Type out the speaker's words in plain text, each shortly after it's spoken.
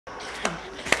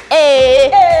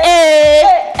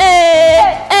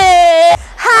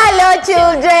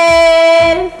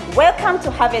children. Welcome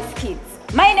to Harvest Kids.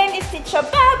 My name is Teacher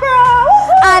Barbara.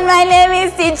 And my name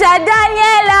is Teacher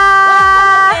Daniela.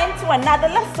 Welcome again to another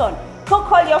lesson. Go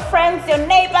call your friends, your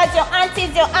neighbors, your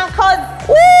aunties, your uncles.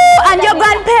 And your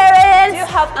grandparents. Do you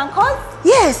have uncles?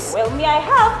 Yes. Well, me, I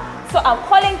have. So I'm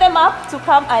calling them up to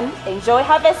come and enjoy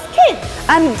Harvest Kids.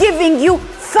 I'm giving you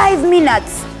 5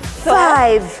 minutes. So,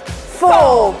 5,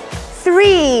 4,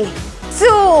 3,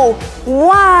 2,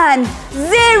 1, 0.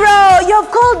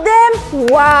 You've called them?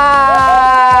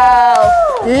 Wow.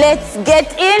 Let's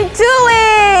get into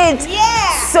it.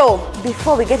 Yeah. So,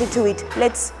 before we get into it,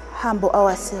 let's humble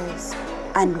ourselves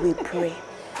and we pray.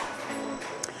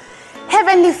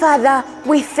 Heavenly Father,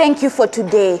 we thank you for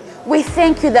today. We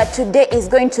thank you that today is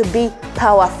going to be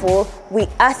powerful. We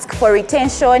ask for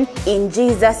retention in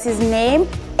Jesus' name.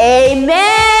 Amen.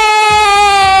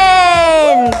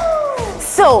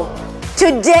 So,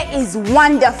 today is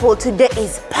wonderful. Today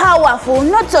is powerful.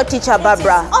 Not so, Teacher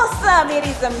Barbara. It is awesome. It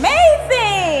is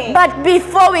amazing. But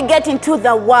before we get into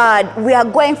the word, we are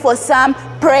going for some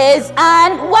praise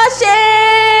and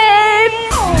worship.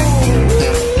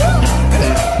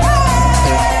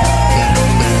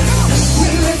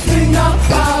 We're lifting up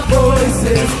our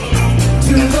voices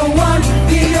to the one,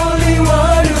 the only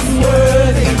one who's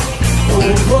worthy.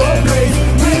 Oh, for praise.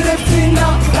 We're lifting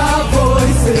up our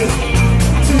voices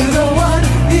to the one,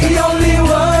 the only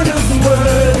one who's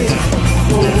worthy.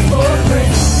 Oh, for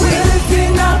praise. We're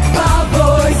lifting up our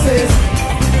voices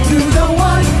to the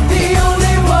one, the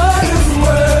only one who's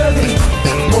worthy.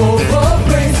 Oh, for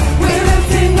praise. We're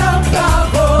lifting up our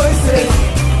voices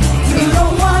to the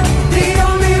one, the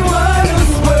only one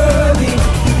who's worthy.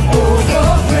 Oh, for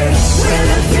praise. We're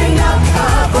lifting up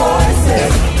our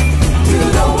voices to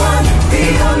the one, the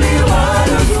only one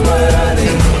who's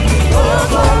worthy. Oh,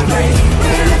 for praise.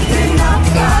 We're lifting up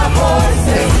our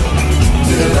voices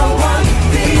to the one,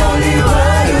 the only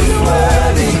one who's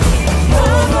worthy.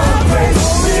 Oh, for praise.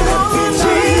 We're lifting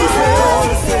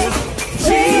Jesus,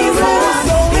 Jesus,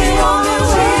 the only one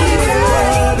who's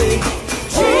worthy.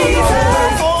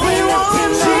 Jesus, we want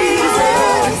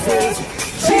Jesus,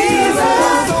 Jesus,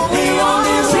 the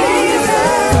only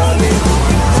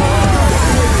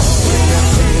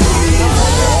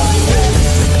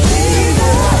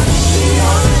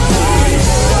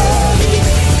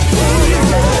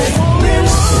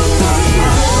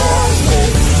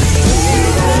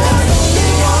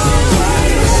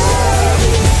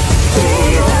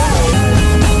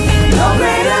no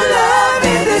greater love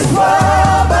in this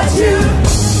world but you.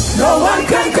 No one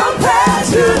can compare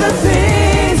to the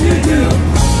things you do.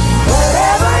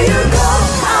 Wherever you go,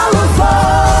 I will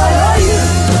follow you.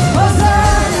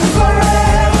 Hosanna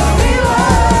forever, we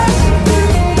worship you.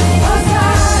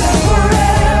 Hosanna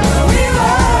forever, we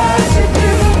worship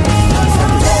you.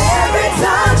 Someday every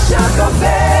tongue shall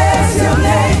confess your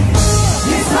name.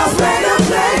 This house made a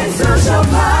place soon shall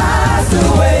pass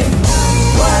away.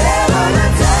 Whatever the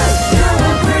test you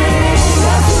will bring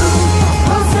us through.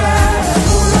 Hosanna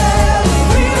forever,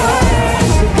 we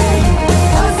worship you.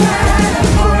 Hosanna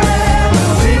forever,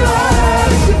 we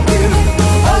worship you.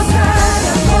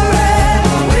 Hosanna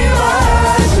forever, we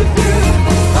worship you.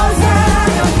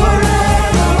 Hosanna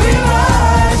forever, we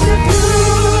worship you.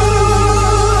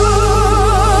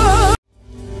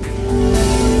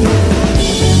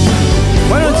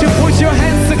 Why don't you put your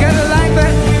hands together like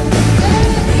that?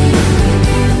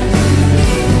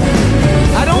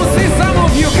 I don't see some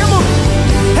of you. Come on.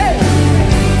 Hey.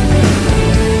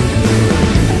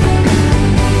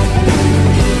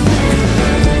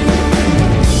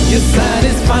 You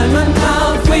satisfy my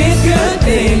mouth with good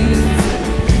things.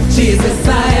 Jesus, I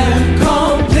am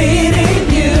complete in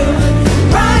you.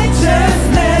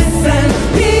 Righteousness and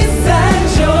peace and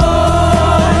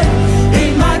joy.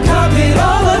 In my cup it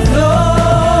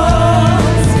overflows.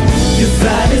 You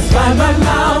satisfy my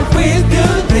mouth with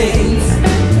good things.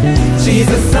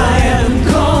 Jesus, I am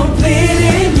complete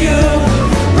in you.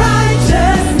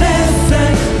 Righteousness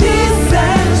and peace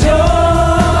and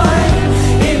joy.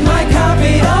 In my cup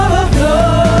it overflows.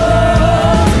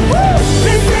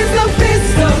 This is the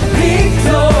feast of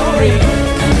victory.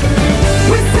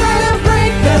 We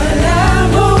celebrate the Lamb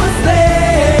who was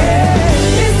slain.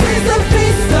 This is the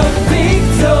feast of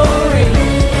victory.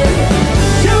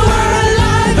 You are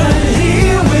alive and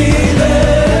here with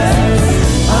us.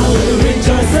 I will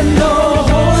rejoice and know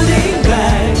holding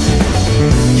back.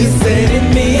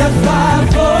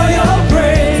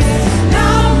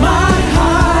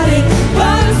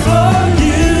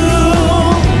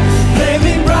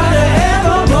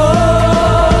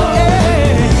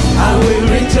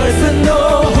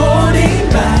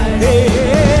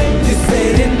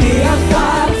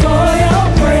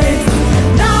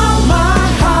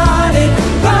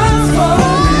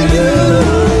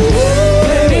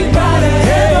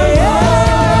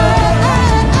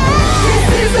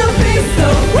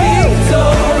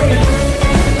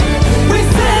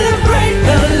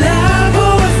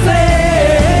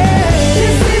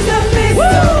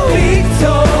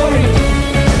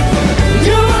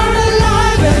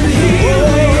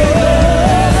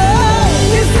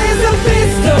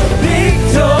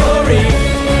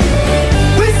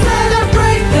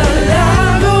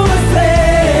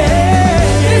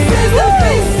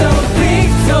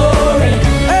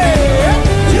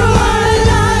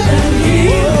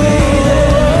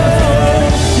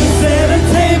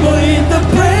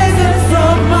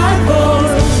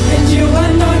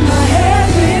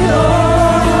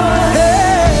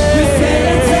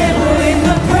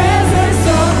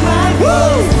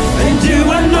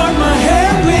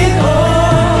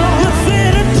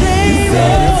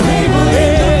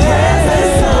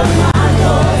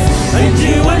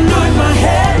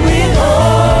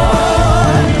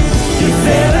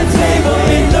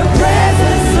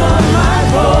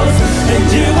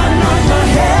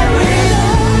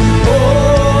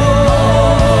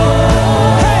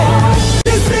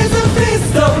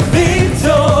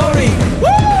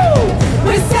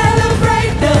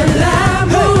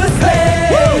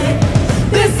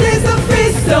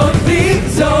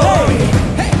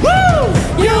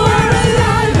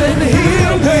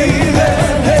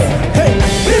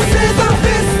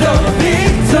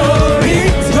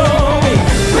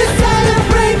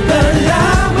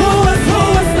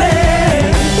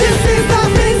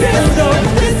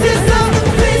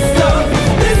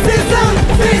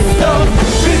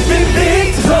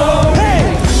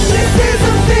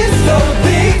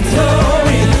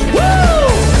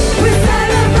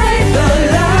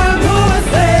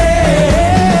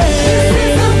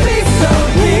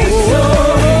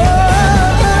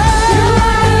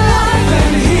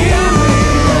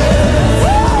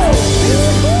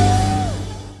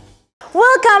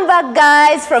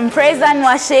 from Praise and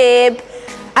Worship.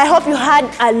 I hope you had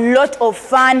a lot of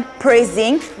fun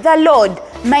praising the Lord.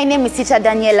 My name is Teacher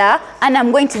Daniela, and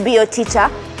I'm going to be your teacher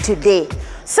today.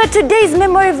 So today's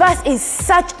memory verse is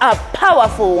such a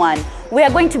powerful one. We are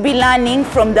going to be learning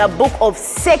from the book of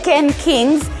 2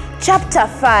 Kings, chapter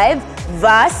 5,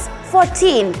 verse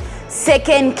 14. 2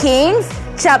 Kings,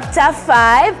 chapter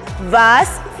 5,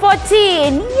 verse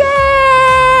 14.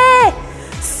 Yay!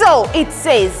 So it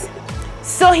says,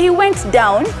 so he went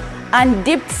down and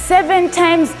dipped 7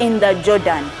 times in the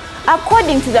Jordan,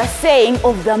 according to the saying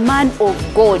of the man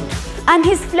of God, and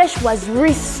his flesh was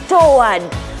restored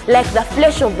like the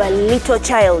flesh of a little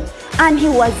child, and he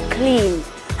was clean.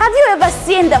 Have you ever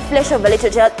seen the flesh of a little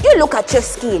child? You look at your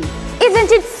skin.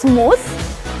 Isn't it smooth?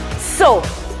 So,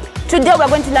 today we're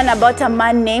going to learn about a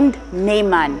man named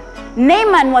Naaman.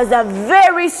 Naaman was a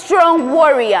very strong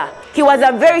warrior. He was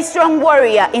a very strong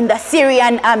warrior in the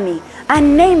Syrian army.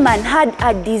 And Naaman had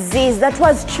a disease that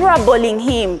was troubling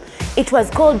him. It was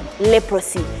called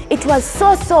leprosy. It was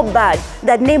so bad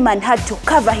that Naaman had to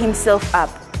cover himself up.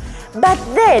 But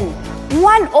then,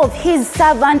 one of his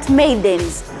servant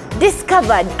maidens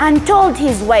discovered and told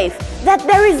his wife that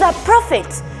there is a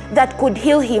prophet that could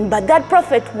heal him, but that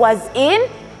prophet was in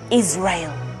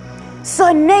Israel.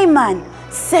 So Naaman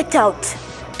set out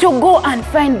to go and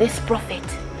find this prophet.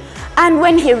 And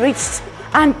when he reached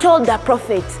and told the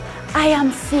prophet, I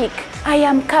am sick, I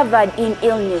am covered in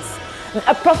illness,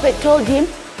 a prophet told him,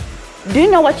 do you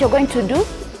know what you're going to do?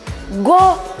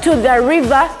 Go to the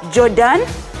river Jordan,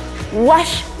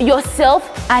 wash yourself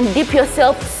and dip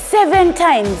yourself 7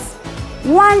 times.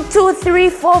 1, 2, 3,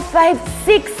 4, 5,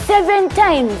 6, 7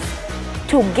 times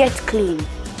to get clean.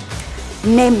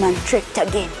 Naaman trekked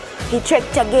again. He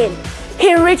trekked again.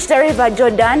 He reached the river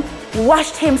Jordan,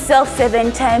 washed himself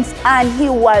 7 times, and he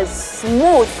was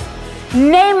smooth.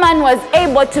 Naaman was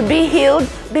able to be healed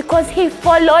because he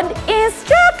followed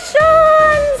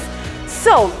instructions.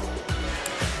 So,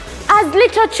 as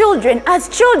little children, as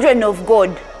children of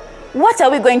God, what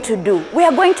are we going to do? We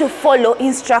are going to follow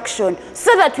instruction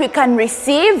so that we can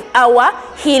receive our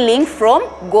healing from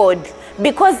God.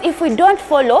 Because if we don't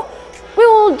follow, we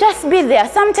will just be there.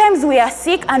 Sometimes we are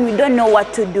sick and we don't know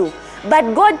what to do.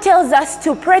 But God tells us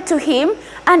to pray to Him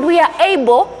and we are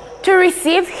able to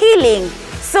receive healing.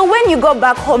 So when you go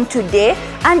back home today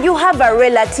and you have a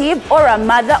relative or a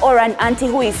mother or an auntie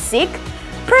who is sick,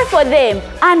 pray for them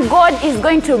and God is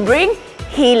going to bring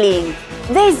healing.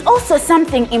 There is also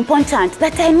something important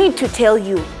that I need to tell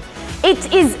you.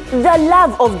 It is the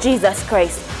love of Jesus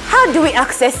Christ. How do we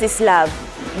access this love?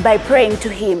 By praying to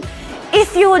Him.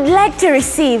 If you would like to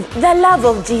receive the love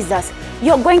of Jesus,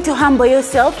 you're going to humble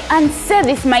yourself and say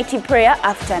this mighty prayer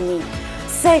after me.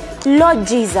 Say, Lord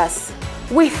Jesus,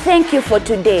 we thank you for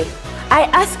today. I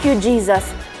ask you,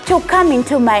 Jesus, to come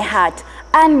into my heart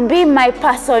and be my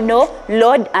personal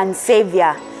Lord and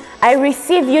Savior. I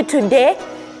receive you today.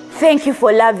 Thank you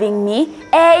for loving me.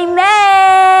 Amen.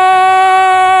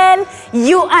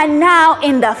 You are now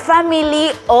in the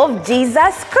family of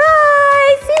Jesus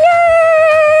Christ.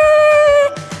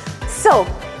 Yay! So,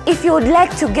 if you would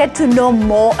like to get to know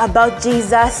more about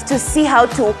Jesus, to see how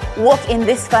to walk in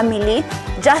this family,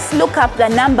 just look up the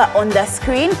number on the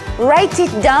screen, write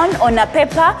it down on a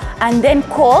paper, and then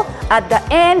call. At the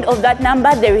end of that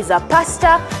number, there is a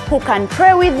pastor who can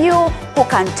pray with you, who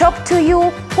can talk to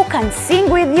you, who can sing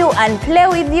with you and play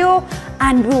with you,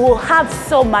 and we will have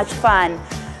so much fun.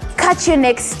 Catch you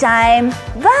next time.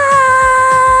 Bye!